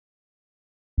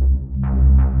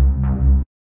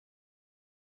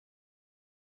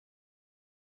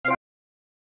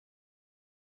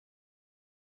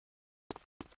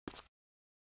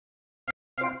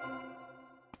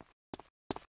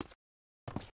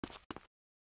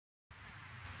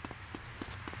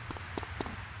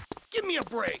me a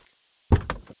break!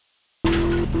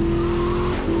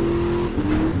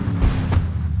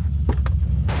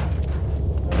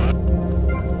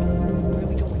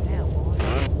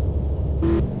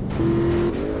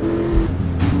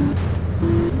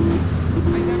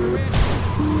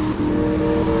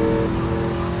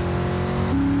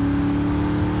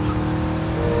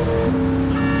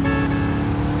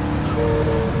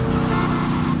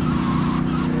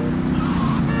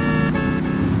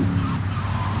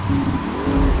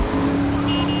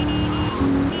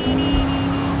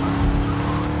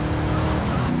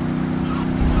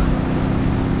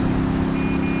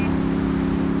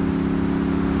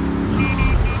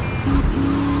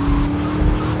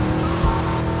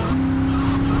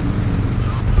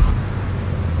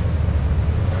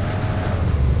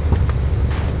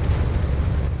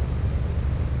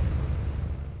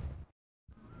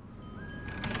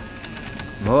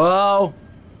 Hello?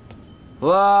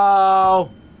 Hello?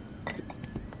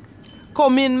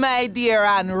 Come in, my dear,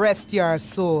 and rest your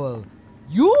soul.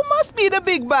 You must be the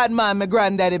big bad man my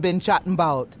granddaddy been chatting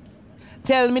about.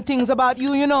 Tell me things about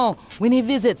you, you know, when he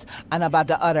visits, and about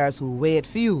the others who wait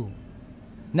for you.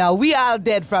 Now, we all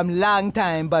dead from long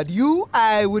time, but you,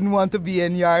 I wouldn't want to be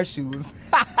in your shoes.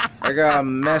 I got a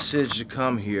message to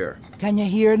come here. Can you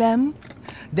hear them?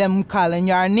 Them calling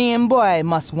your name, boy,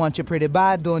 must want you pretty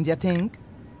bad, don't you think?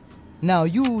 Now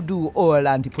you do old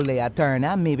Auntie Pulea turn,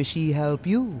 and maybe she help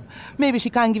you. Maybe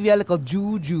she can give you a little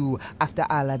juju after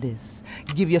all of this.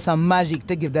 Give you some magic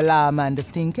to give the lawman the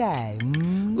stink eye.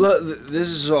 Look, this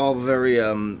is all very,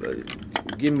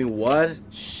 give me what?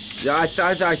 Shh. I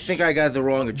think I got the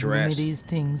wrong address. Give me these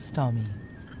things, Tommy.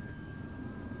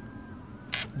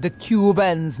 The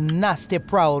Cubans, nasty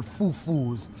proud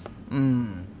foo-foos.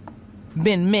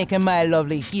 Been making my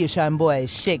lovely Haitian boys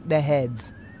shake their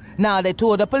heads. Now they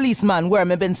told the policeman where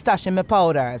me been stashing my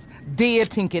powders. They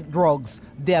think it drugs.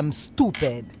 Them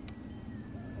stupid.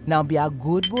 Now be a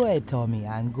good boy, Tommy,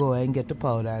 and go and get the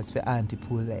powders for Auntie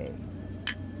Poulet.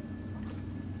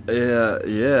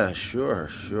 Yeah, sure.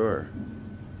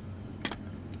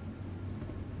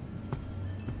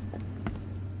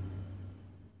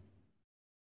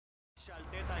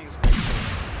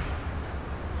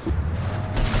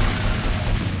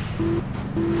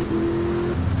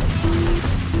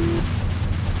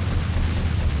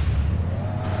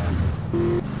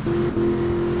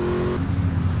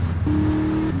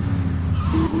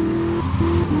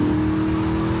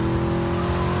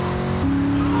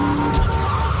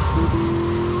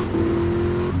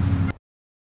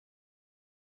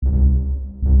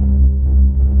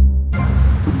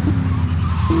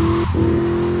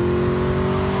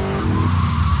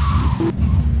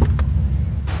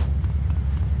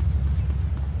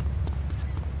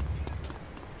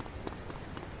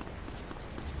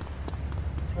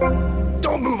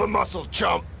 Don't move a muscle,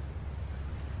 chump!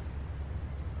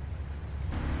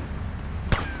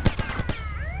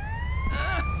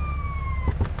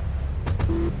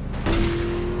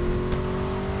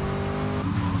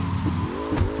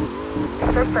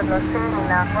 Questa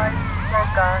noccina, poi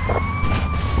cerca.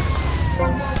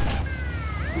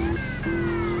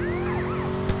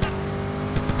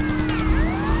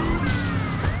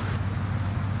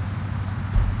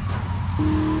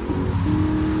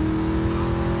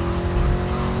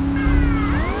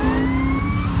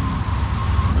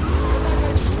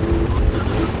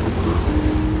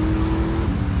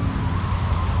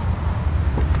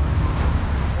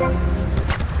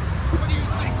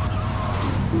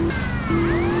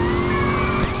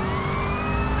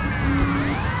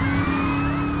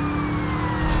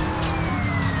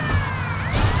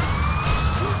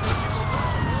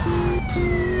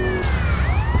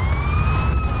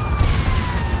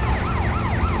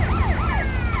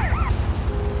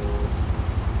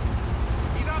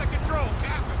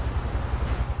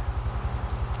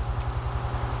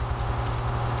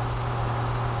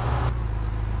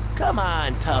 Come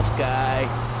on, tough guy.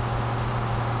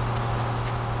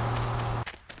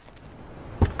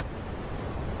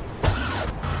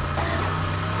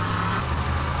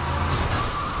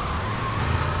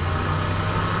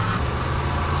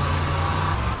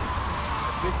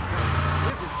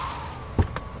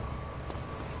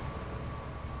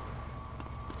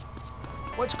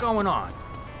 What's going on?